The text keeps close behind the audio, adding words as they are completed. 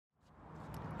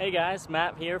Hey guys,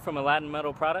 Matt here from Aladdin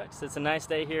Metal Products. It's a nice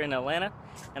day here in Atlanta,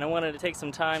 and I wanted to take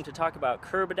some time to talk about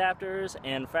curb adapters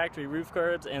and factory roof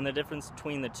curbs and the difference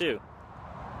between the two.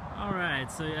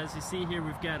 Alright, so as you see here,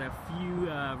 we've got a few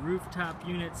rooftop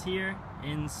units here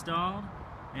installed,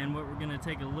 and what we're going to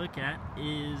take a look at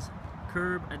is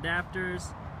curb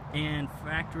adapters and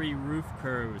factory roof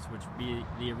curbs, which would be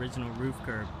the original roof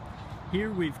curb.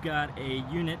 Here we've got a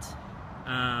unit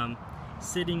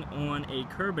sitting on a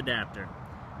curb adapter.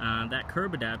 That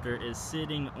curb adapter is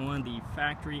sitting on the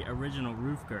factory original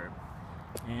roof curb.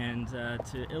 And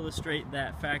to illustrate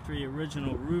that factory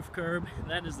original roof curb,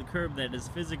 that is the curb that is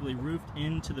physically roofed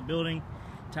into the building,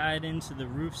 tied into the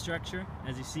roof structure,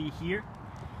 as you see here.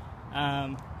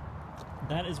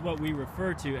 That is what we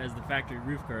refer to as the factory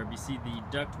roof curb. You see the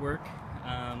ductwork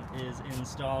is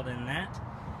installed in that.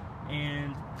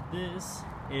 And this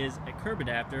is a curb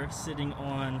adapter sitting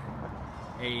on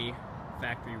a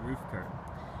factory roof curb.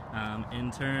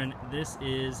 In turn, this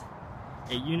is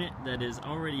a unit that is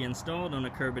already installed on a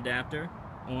curb adapter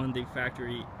on the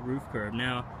factory roof curb.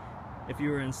 Now, if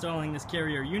you were installing this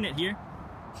carrier unit here,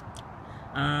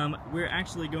 we're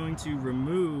actually going to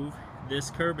remove this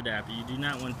curb adapter. You do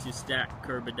not want to stack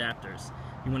curb adapters.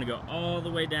 You want to go all the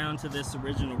way down to this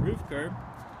original roof curb,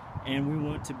 and we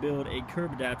want to build a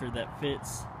curb adapter that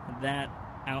fits that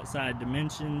outside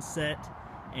dimension set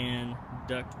and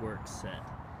ductwork set.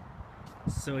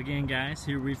 So again guys,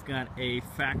 here we've got a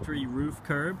factory roof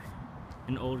curb,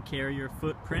 an old carrier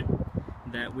footprint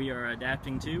that we are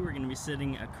adapting to. We're going to be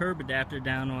sitting a curb adapter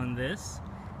down on this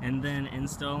and then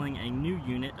installing a new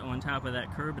unit on top of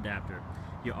that curb adapter.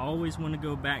 You always want to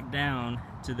go back down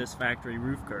to this factory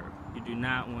roof curb. You do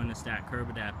not want to stack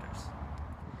curb adapters.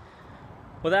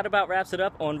 Well, that about wraps it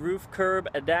up on roof curb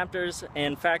adapters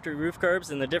and factory roof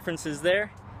curbs and the differences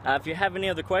there. If you have any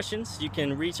other questions, you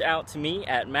can reach out to me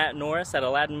at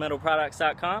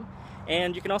mattnorris@aladdinmetalproducts.com,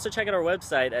 and you can also check out our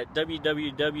website at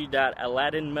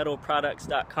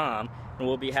www.aladdinmetalproducts.com, and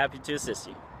we'll be happy to assist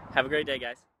you. Have a great day,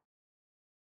 guys.